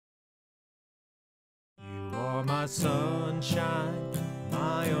my sunshine,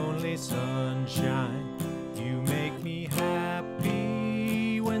 my only sunshine. You make me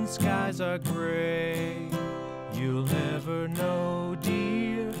happy when skies are gray. You'll never know,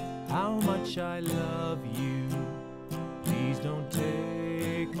 dear, how much I love you. Please don't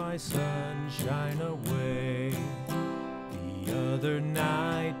take my sunshine away. The other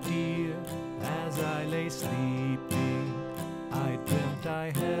night, dear, as I lay sleeping, I dreamt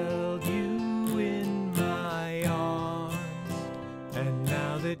I held you in my arms. And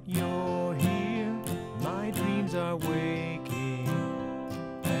now that you're here, my dreams are waking,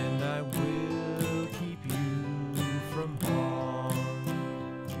 and I will keep you from harm.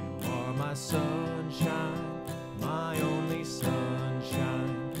 You are my sunshine, my only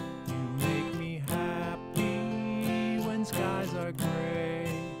sunshine. You make me happy when skies are gray.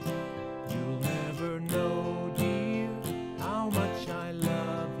 You'll never know, dear, how much I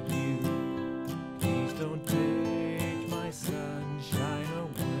love you. Please don't take my sunshine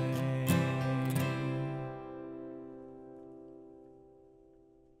away.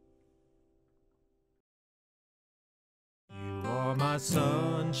 You are my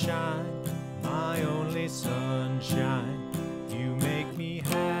sunshine, my only sunshine. You make me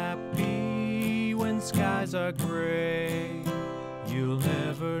happy when skies are gray. You'll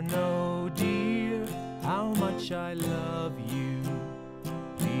never know, dear, how much I love you.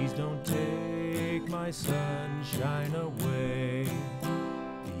 Please don't take my sunshine away.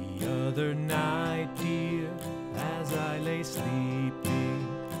 The other night, dear, as I lay sleeping,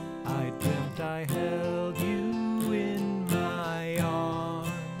 I dreamt I held you in my arms.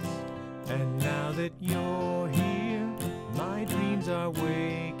 And now that you're here, my dreams are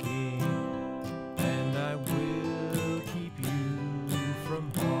waking, and I will keep you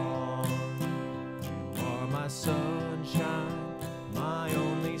from harm. You are my sunshine, my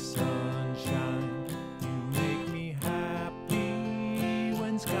only sunshine. You make me happy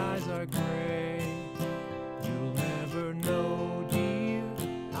when skies are gray. You'll never know, dear,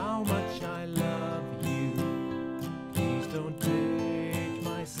 how much I love you. Please don't take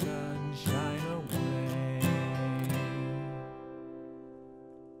my sunshine away.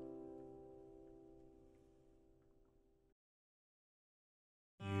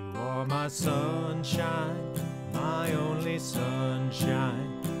 You are my sunshine, my only sunshine.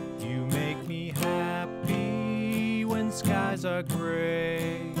 You make me happy when skies are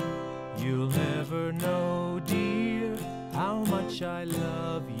gray. You'll never know, dear, how much I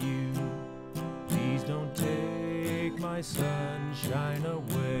love you. Please don't take my sunshine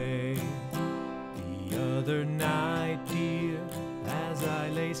away. The other night, dear, as I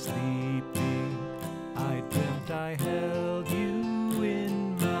lay sleeping, I dreamt I held you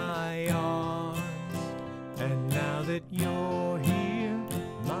in my arms. And now that you're here,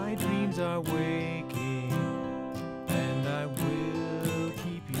 my dreams are waking, and I will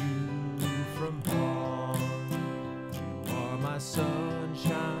keep you from harm. You are my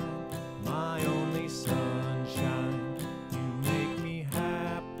sunshine,